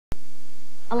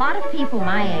A lot of people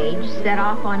my age set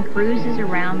off on cruises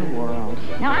around the world.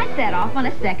 Now, I set off on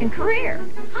a second career.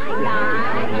 Hi,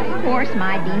 guys. Of course,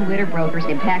 my Dean Witter broker's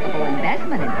impeccable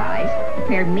investment advice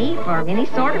prepared me for any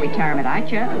sort of retirement I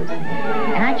chose.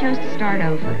 And I chose to start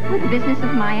over with a business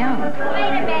of my own.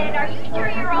 Wait a minute, are you sure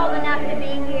you're old enough to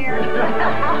be here?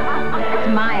 That's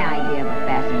my idea of a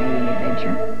fascinating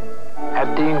adventure.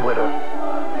 At Dean Witter,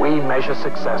 we measure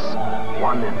success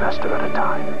one investor at a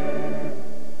time.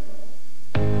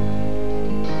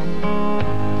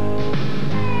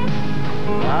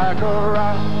 Like a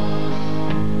rock,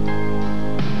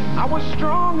 I was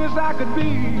strong as I could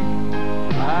be.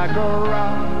 Like a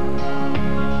rock,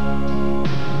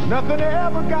 nothing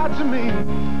ever got to me.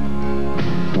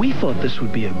 We thought this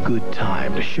would be a good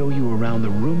time to show you around the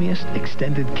roomiest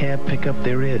extended cab pickup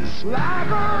there is. Like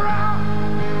a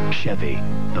rock, Chevy,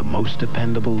 the most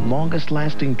dependable,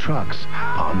 longest-lasting trucks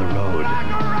on the road. like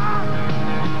a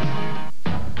rock.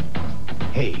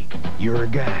 Hey, you're a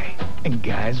guy, and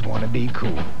guys want to be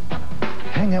cool.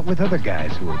 Hang out with other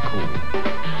guys who are cool.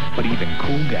 But even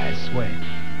cool guys sweat.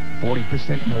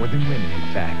 40% more than women,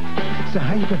 in fact. So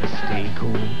how you gonna stay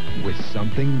cool? With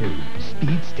something new.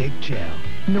 Speed Stick Gel.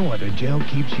 No other gel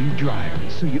keeps you drier,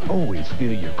 so you always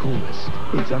feel your coolest.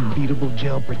 It's unbeatable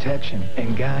gel protection,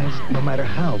 and guys, no matter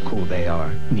how cool they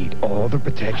are, need all the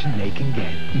protection they can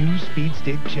get. New Speed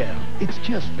Stick Gel. It's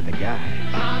just for the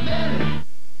guys.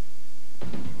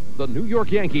 The New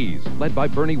York Yankees, led by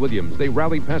Bernie Williams, they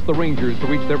rallied past the Rangers to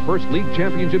reach their first league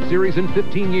championship series in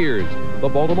 15 years. The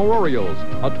Baltimore Orioles,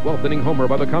 a 12th-inning homer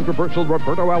by the controversial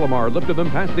Roberto Alomar, lifted them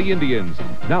past the Indians.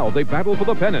 Now they battle for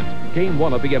the pennant. Game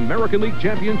 1 of the American League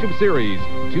Championship Series,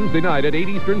 Tuesday night at 8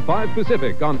 Eastern, 5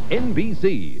 Pacific on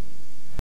NBC.